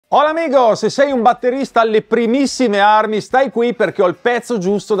Hola amigo, se sei un batterista alle primissime armi, stai qui perché ho il pezzo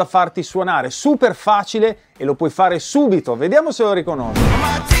giusto da farti suonare. Super facile e lo puoi fare subito. Vediamo se lo riconosci.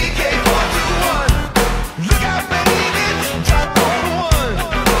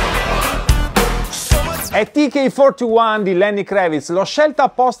 È TK41 di Lenny Kravitz, l'ho scelta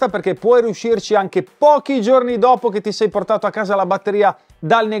apposta perché puoi riuscirci anche pochi giorni dopo che ti sei portato a casa la batteria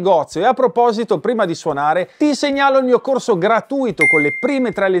dal negozio. E a proposito, prima di suonare, ti segnalo il mio corso gratuito con le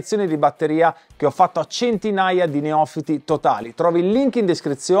prime 3 lezioni di batteria che ho fatto a centinaia di neofiti totali. Trovi il link in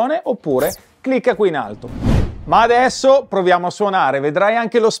descrizione oppure clicca qui in alto. Ma adesso proviamo a suonare, vedrai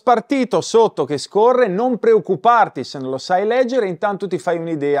anche lo spartito sotto che scorre, non preoccuparti se non lo sai leggere, intanto ti fai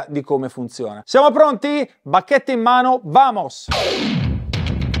un'idea di come funziona. Siamo pronti? Bacchette in mano, vamos!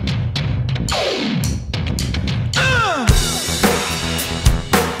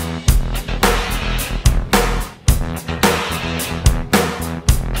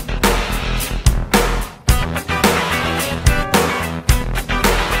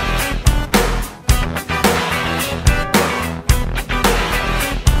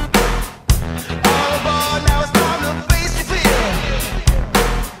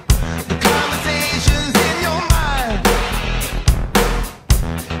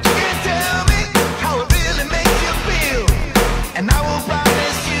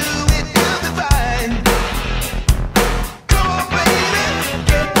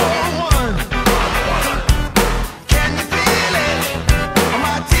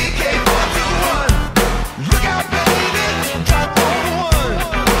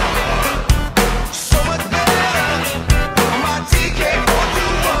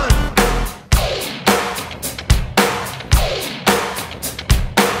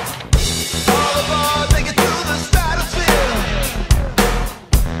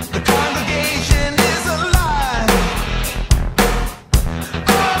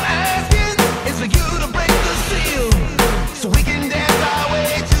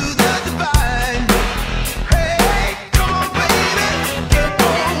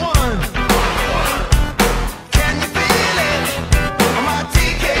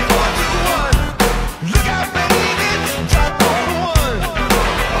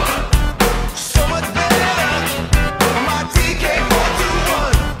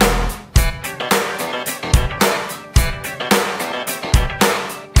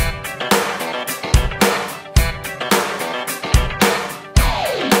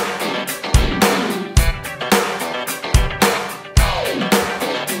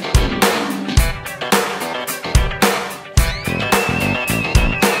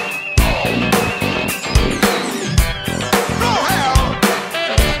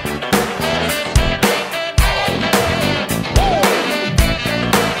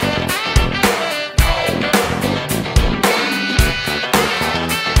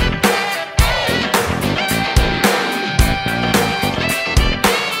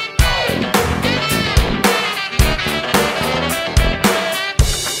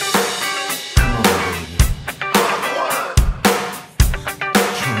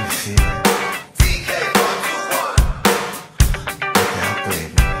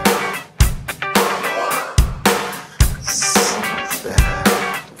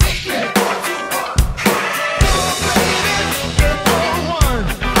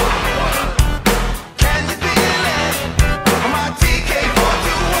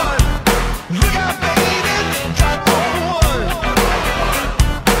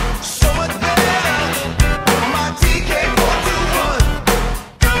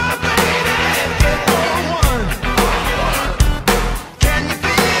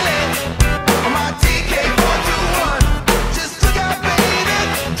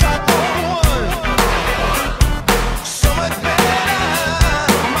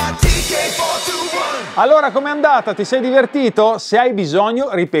 Allora, com'è andata? Ti sei divertito? Se hai bisogno,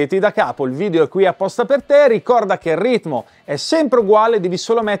 ripeti da capo. Il video è qui apposta per te. Ricorda che il ritmo è sempre uguale, devi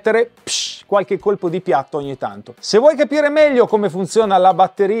solo mettere qualche colpo di piatto ogni tanto. Se vuoi capire meglio come funziona la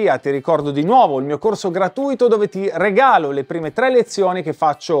batteria, ti ricordo di nuovo il mio corso gratuito dove ti regalo le prime 3 lezioni che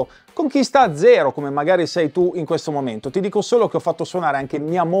faccio con chi sta a zero, come magari sei tu in questo momento. Ti dico solo che ho fatto suonare anche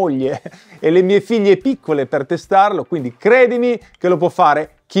mia moglie e le mie figlie piccole per testarlo, quindi credimi che lo può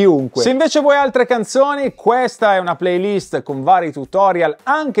fare chiunque. Se invece vuoi altre canzoni, questa è una playlist con vari tutorial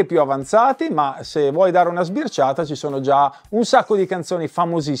anche più avanzati, ma se vuoi dare una sbirciata ci sono già un sacco di canzoni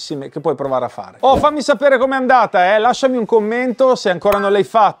famosissime che puoi provare a fare. Oh, fammi sapere com'è andata, lasciami un commento se ancora non l'hai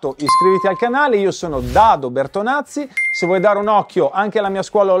fatto, iscriviti al canale, io sono Dado Bertonazzi, se vuoi dare un occhio anche alla mia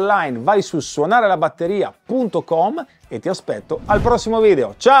scuola online vai su suonarelabatteria.com e ti aspetto al prossimo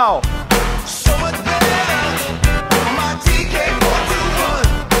video. Ciao!